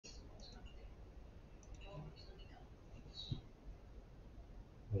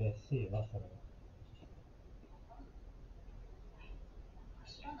しいわ、それは。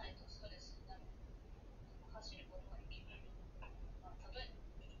走らないとストレスになる。走ることができない。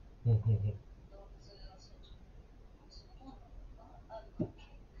例えば、動物がそうじゃん。その本能があるから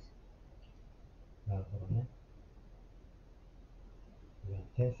ですよ。なるほどね。いや、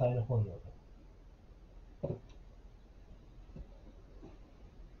天才の本能だ。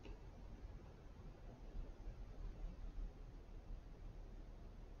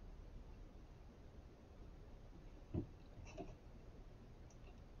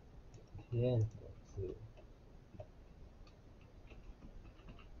ティエント2。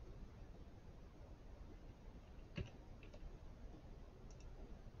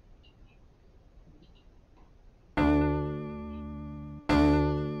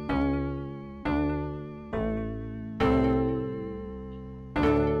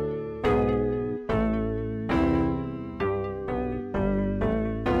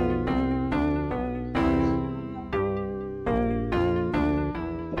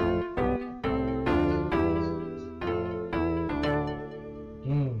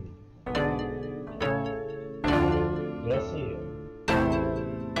嬉しいよ。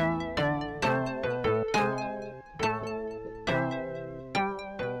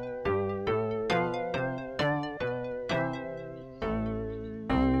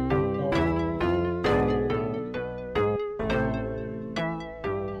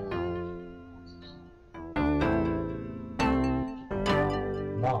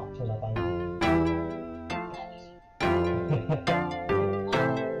まあ、そんな感じ。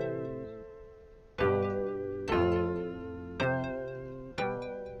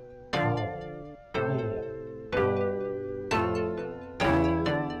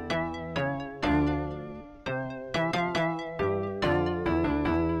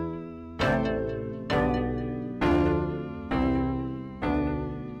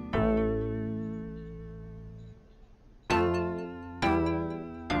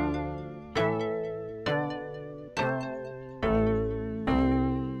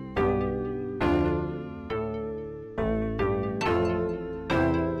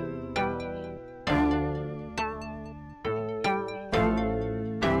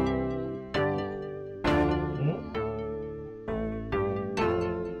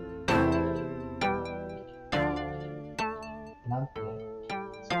なんて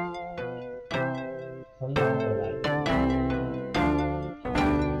そんなことない。な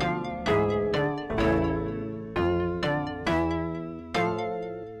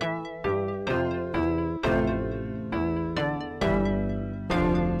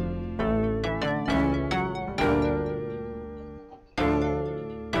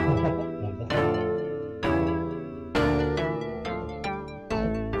んだそれ。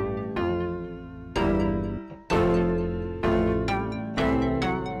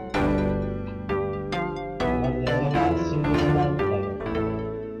死んでしまうみたいな。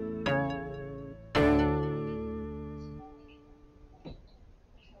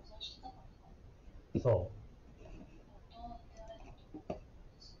そう。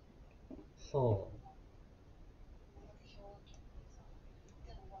そう。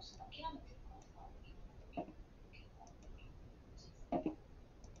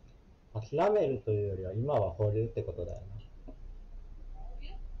諦めるというよりは今は保留ってことだよ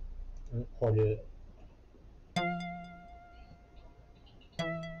な。保留。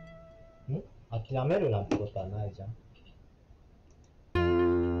諦めるなんてことはないじゃん。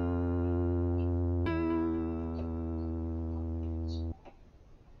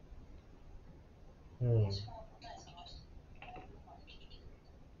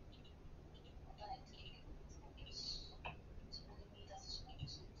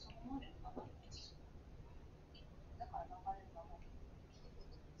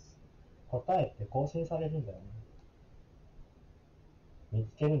答えって更新されるんだよね。見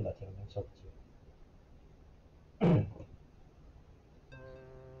つけるんだけどね、しょっちゅう。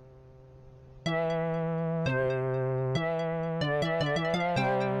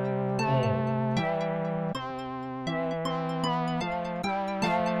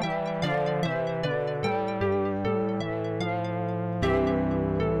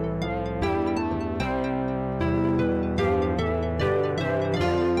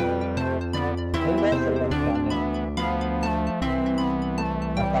運動するのにはね、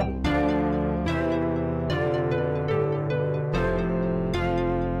わかる。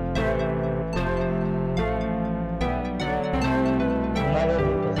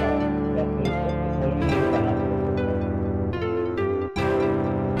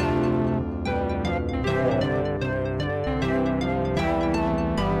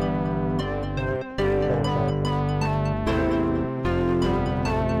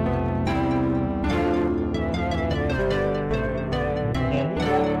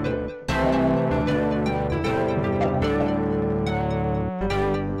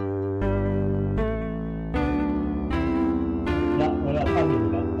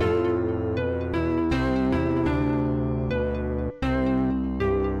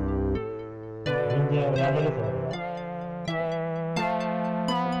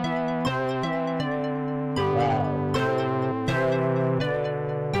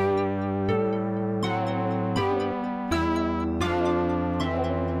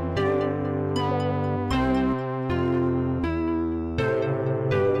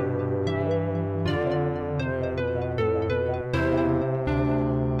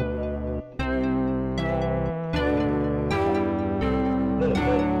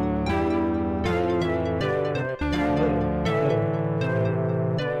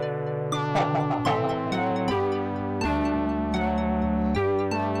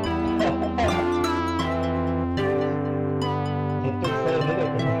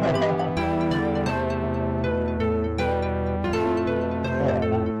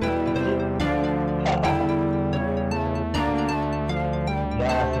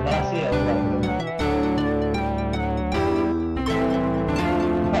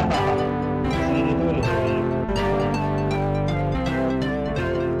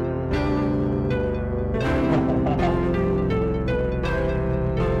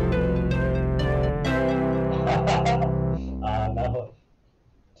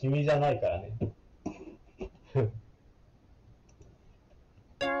じゃないからね。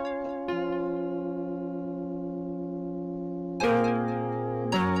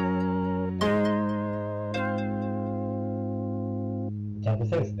ジャブ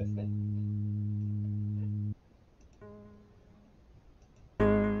センスですね。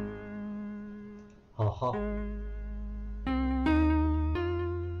はは。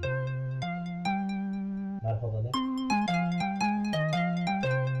なるほどね。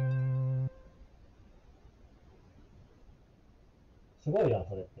すごいな、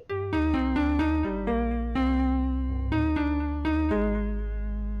それって。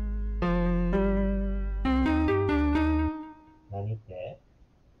何って？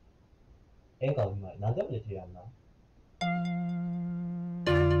絵がうまい。何でもできるやんな。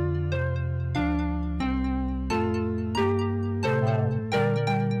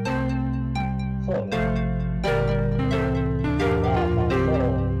そうね。まあまあ、そう、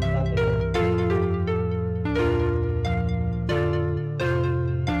なんていうの。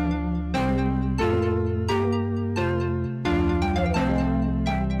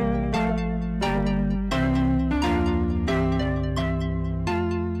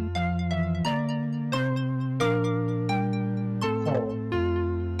そう。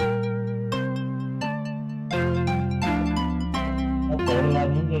だって俺は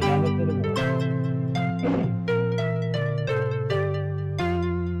人間やめてるもん。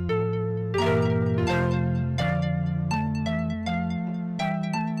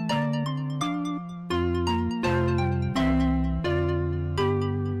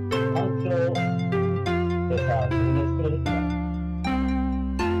環境ってさ、自分で作れるってな。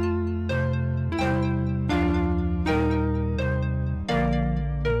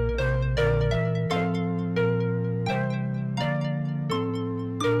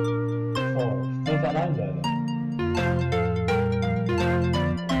そう、普通じゃないんだよね。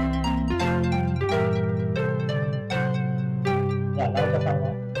じゃあ、直田さんは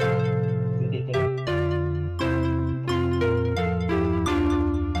ついていける？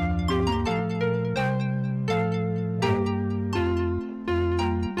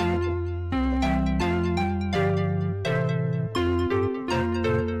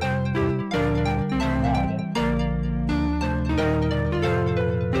まあね。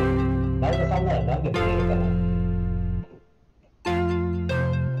直田さんなら何でも言えるかな。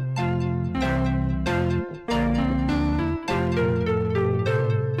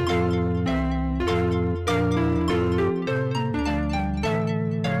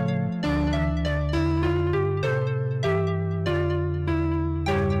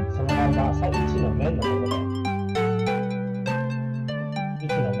そのまんまさ、1の目のところ。1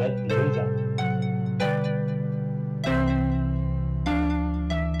の目って言うじゃん。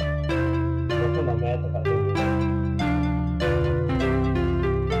6の目とかで言う。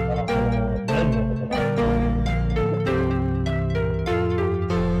だからその面のことだ。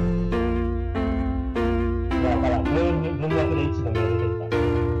だから文脈で1の目出てきた。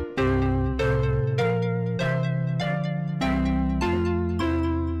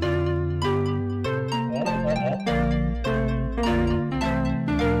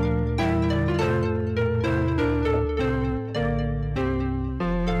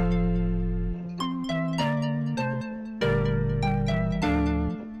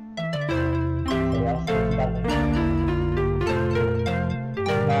それは素敵だね。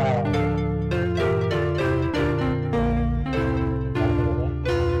ああ、なるほどね。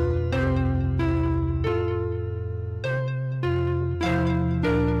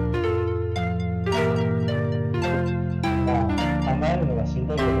まあ、考えるのがしん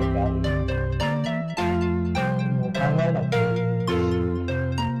どいことってある。もう考えなくていいし。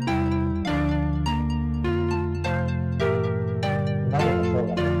今でもそうだ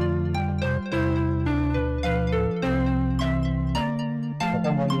ね。とて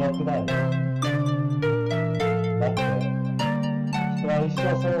も魅力だよね。だって、人は一生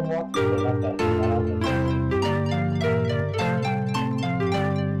そう思ってなんか学んでる。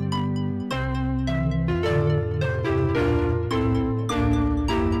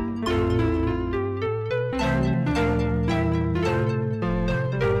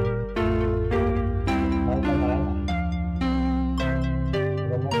なんかならない。子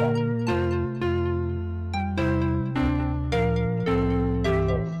供が。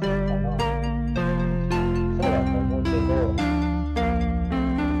そうかな。そうだと思うけど、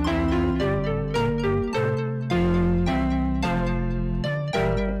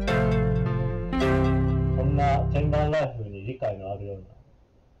こんな鍵盤ライフに理解のあるような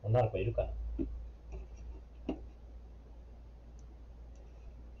女の子いるかな。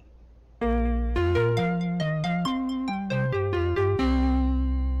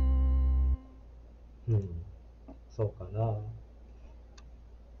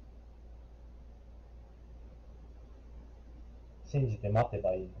信じて待て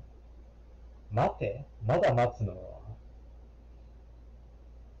ばいいの。待て？まだ待つのは。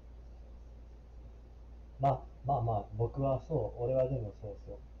まあ、僕はそう、俺はでもそう。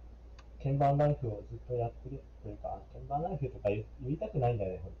鍵盤ライフをずっとやってるというか、鍵盤ライフとか言いたくないんだ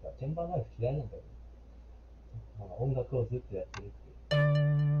よね、本当は。鍵盤ライフ嫌いなんだよね。音楽をずっとやってるっていう。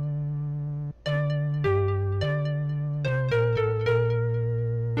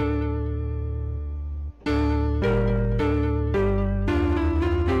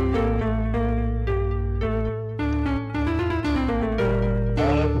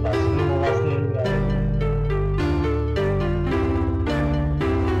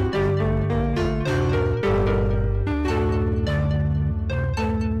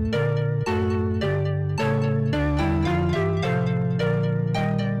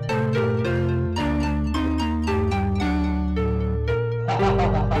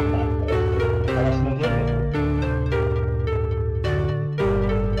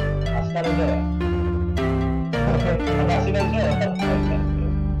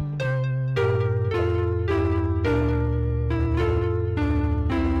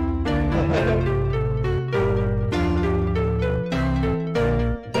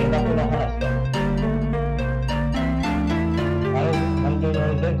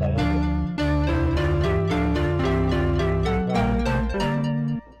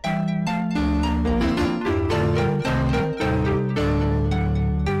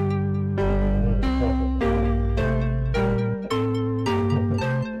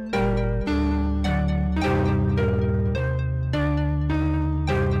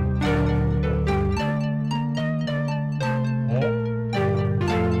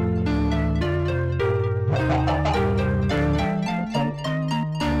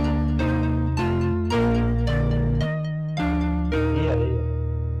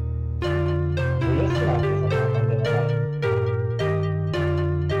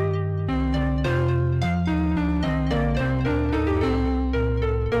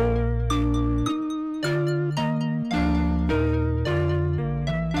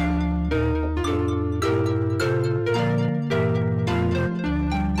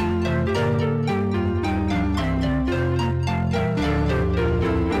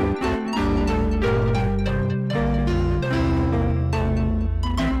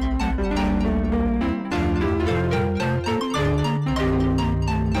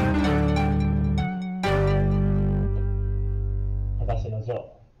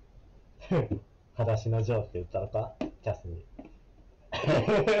裸足のジョーって言ったのかキャスに。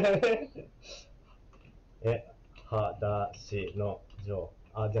裸足のジョ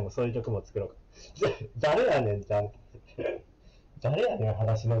ー。あ、でもそういう曲も作ろうか。誰やねん、じゃん。誰やねん、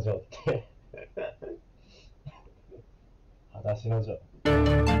裸足のジョーって。裸足のジョー。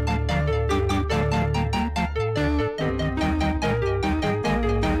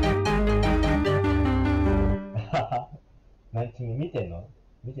君見てんの？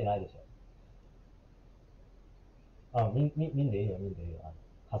見てないでしょ。見んでいいよ。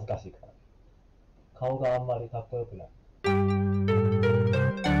恥ずかしいから。顔があんまりかっこよくない。い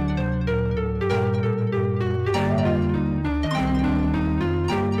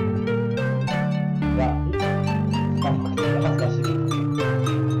や、恥ずかしい。君、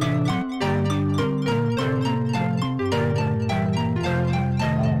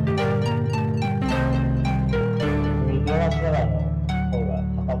電話しながらの方が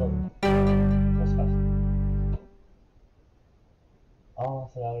はかどる。もしかして。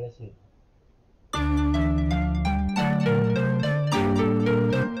それは嬉しい。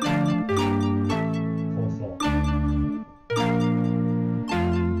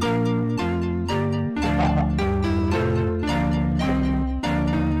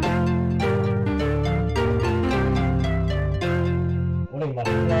俺今、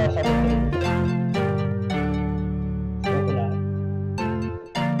みんな喋ってるけど、すごくない？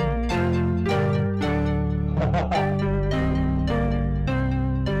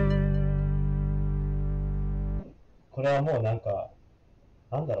これはもうなんか、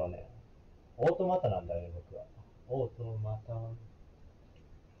なんだろうね。オートマタなんだよね、僕は。オートマタ。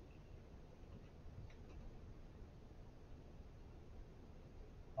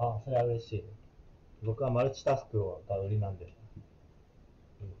それは嬉しい。僕はマルチタスクが売りなんで。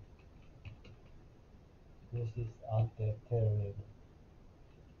lucis, ante, terminum.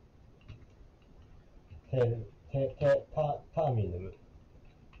 terminum.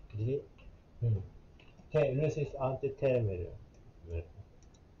 lucis, ante, terminum.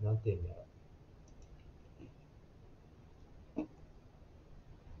 なんて言うんだろう。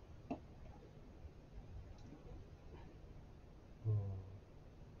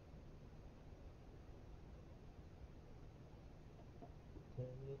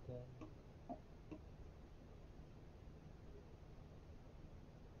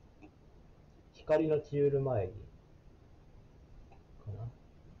光の消ゆる前にかな。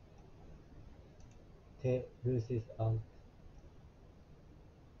lucis ante。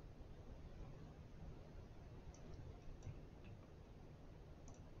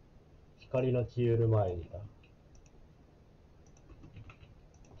光の消ゆる前にだ。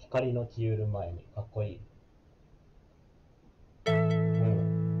光の消ゆる前に。かっこいい。う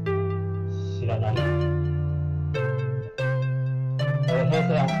ん。知らない。俺、平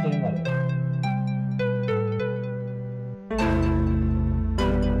成8年生まれ。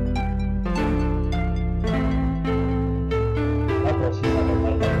あと、死んだの生ま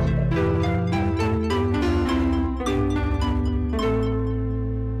れたのしか。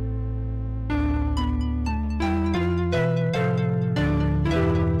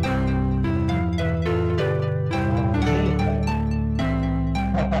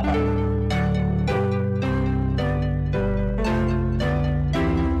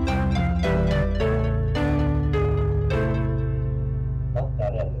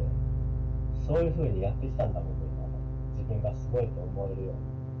そういう風にやってきたんだもん、今の自分がすごいと思えるように。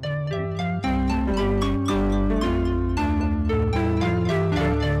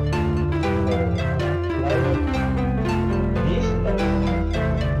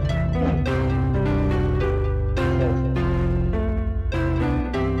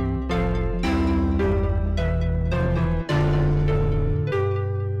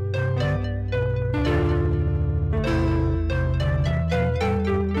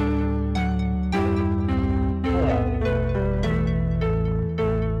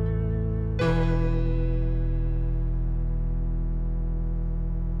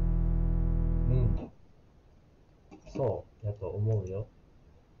そうやと思うよ。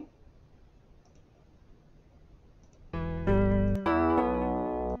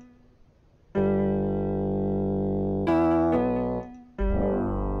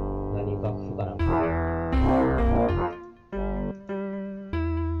何楽譜かなんか。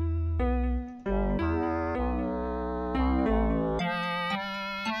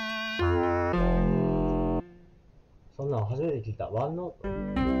そんなん初めて聞いた。ワンノート。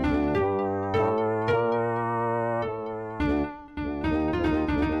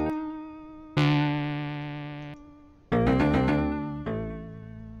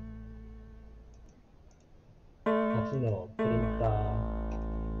8のプリンター。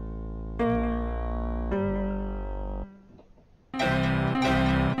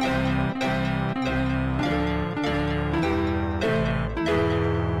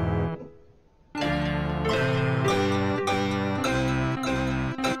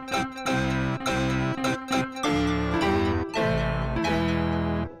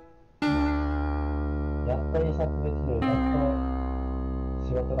やっと印刷できる。やっと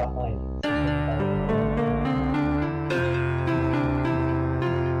仕事が前に進んだ。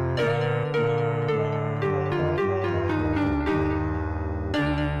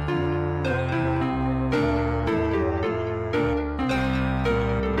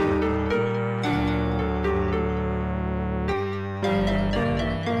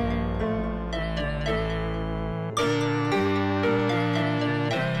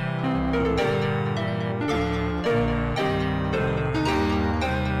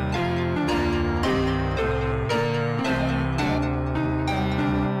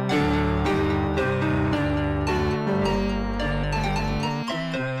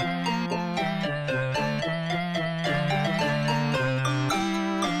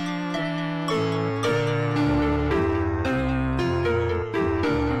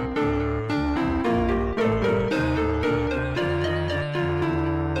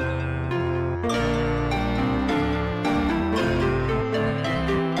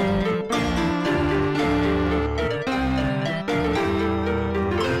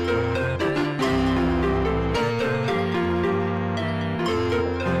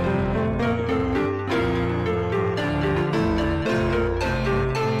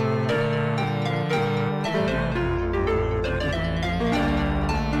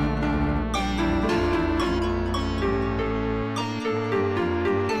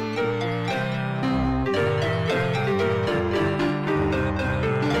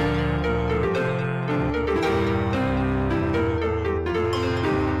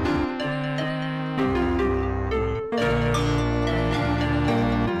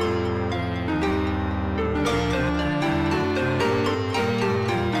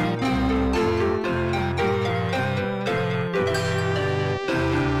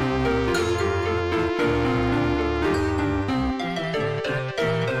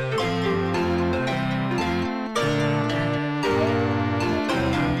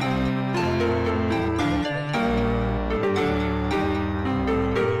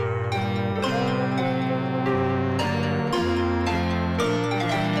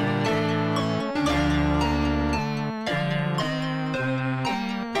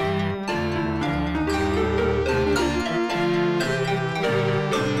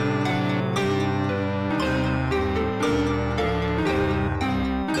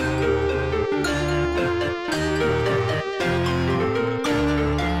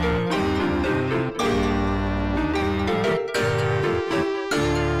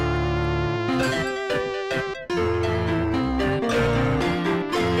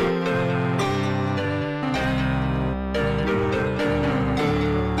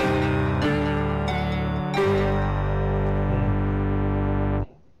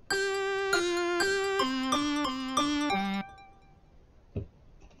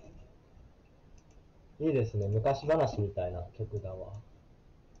いいですね。昔話みたいな曲だわ。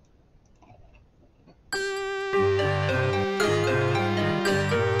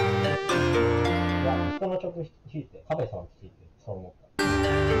いや、人の曲弾いて、カベソン弾いて、そう思った。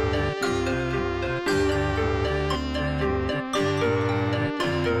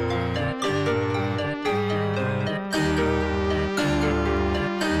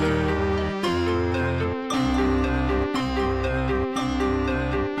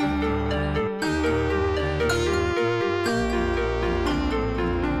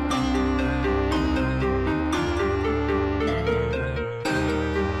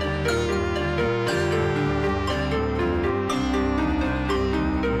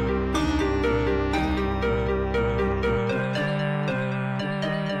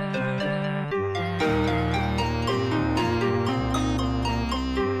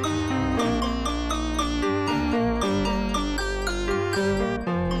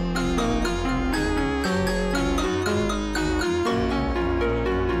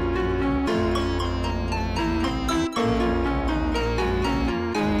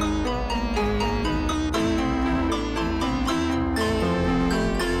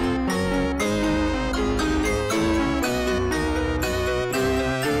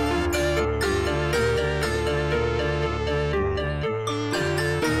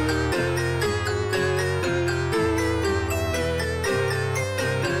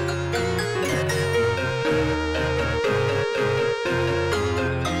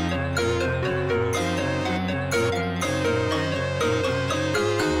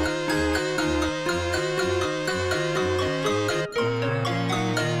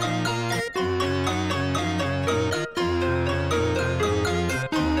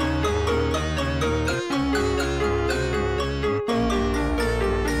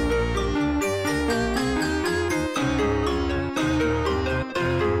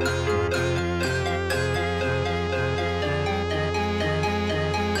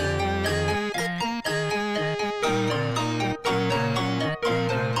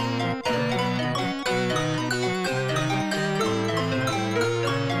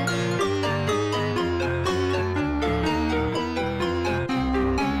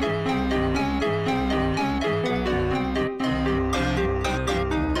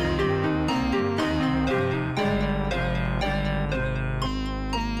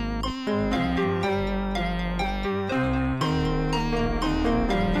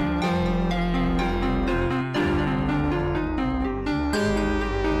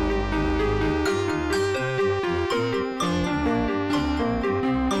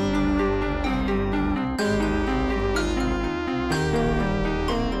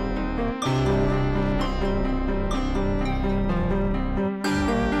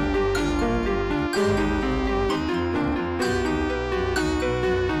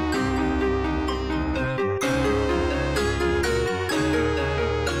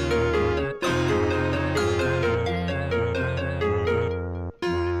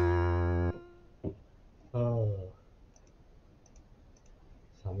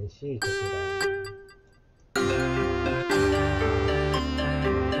寂しい曲だ。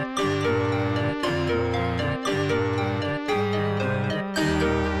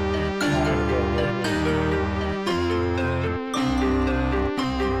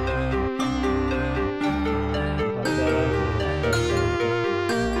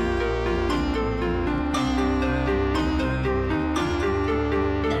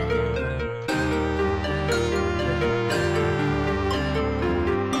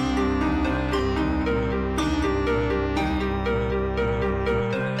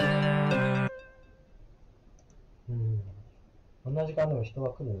こんな時間でも人が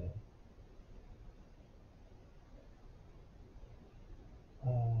来るね。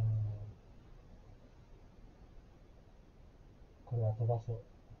これは飛ばそう。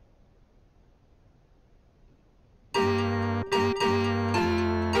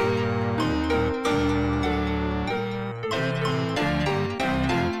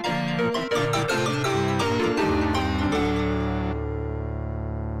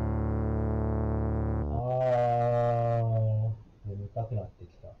眠たくなってき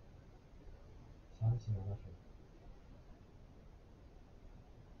た。3時7分。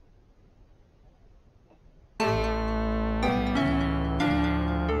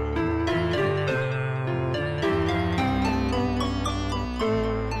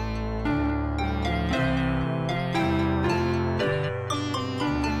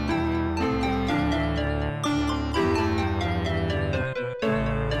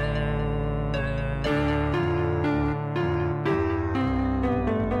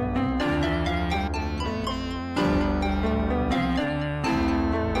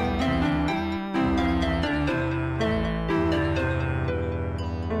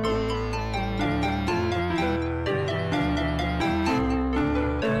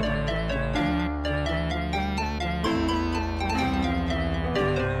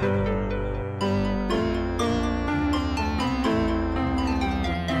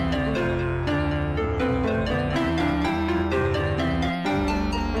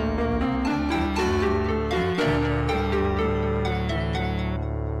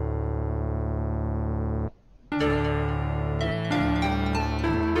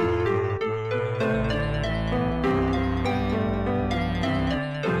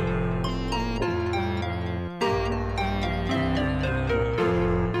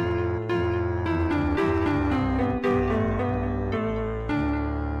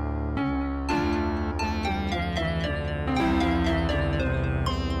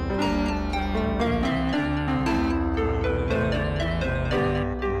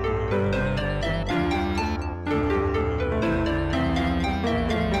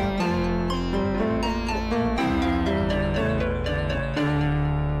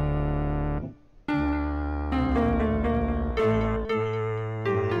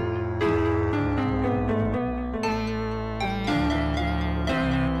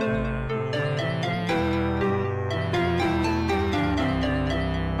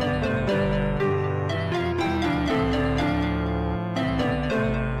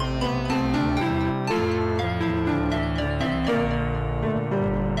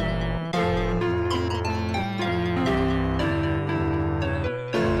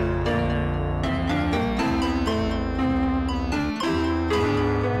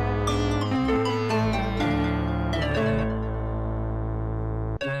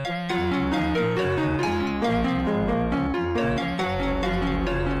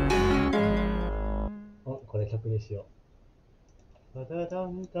ダダ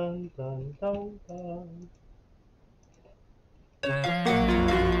ンダンダンダンダン。